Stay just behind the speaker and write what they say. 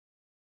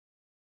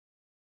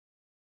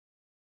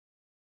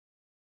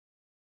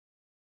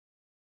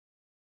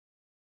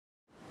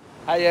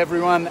Hey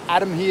everyone,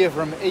 Adam here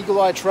from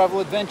Eagle Eye Travel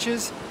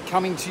Adventures,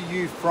 coming to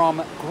you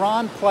from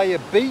Grande Playa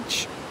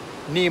Beach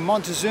near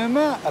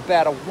Montezuma,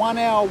 about a 1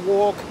 hour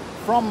walk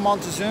from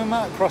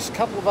Montezuma across a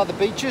couple of other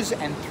beaches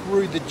and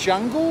through the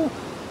jungle.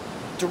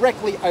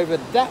 Directly over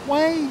that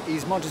way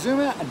is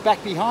Montezuma, and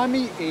back behind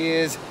me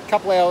is a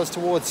couple hours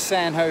towards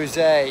San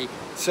Jose.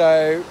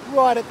 So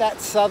right at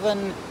that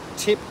southern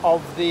tip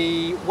of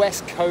the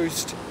west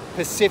coast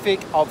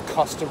Pacific of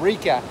Costa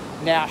Rica.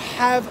 Now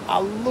have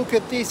a look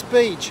at this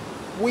beach.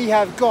 We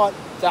have got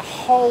the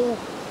whole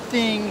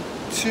thing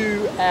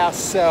to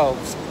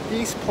ourselves.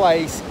 This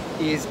place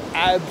is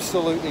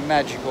absolutely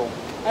magical.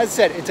 As I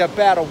said, it's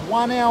about a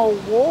 1 hour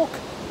walk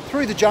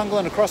through the jungle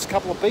and across a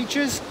couple of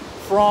beaches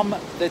from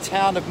the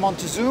town of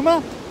Montezuma,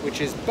 which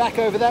is back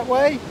over that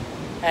way.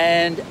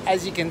 And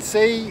as you can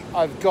see,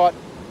 I've got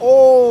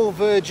all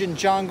virgin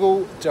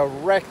jungle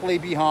directly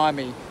behind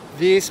me.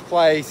 This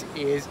place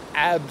is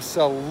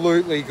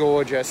absolutely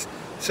gorgeous.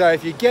 So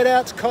if you get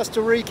out to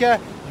Costa Rica,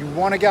 you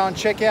want to go and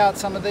check out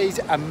some of these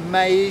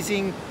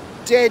amazing,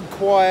 dead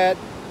quiet,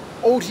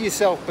 all to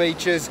yourself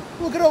beaches.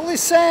 Look at all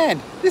this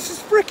sand. This is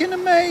freaking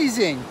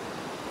amazing.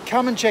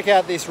 Come and check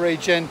out this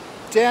region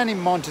down in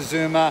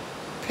Montezuma,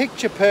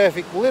 picture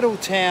perfect little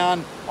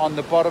town on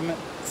the bottom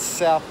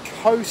south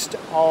coast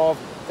of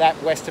that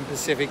Western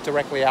Pacific,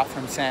 directly out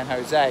from San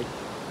Jose.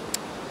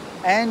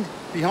 And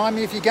behind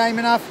me, if you're game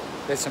enough,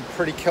 there's some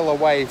pretty killer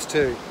waves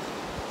too.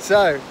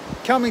 So,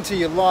 coming to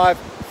you live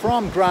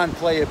from Grande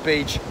Playa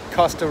Beach,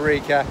 Costa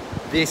Rica,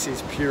 this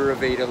is Pura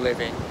Vida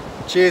Living.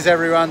 Cheers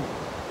everyone.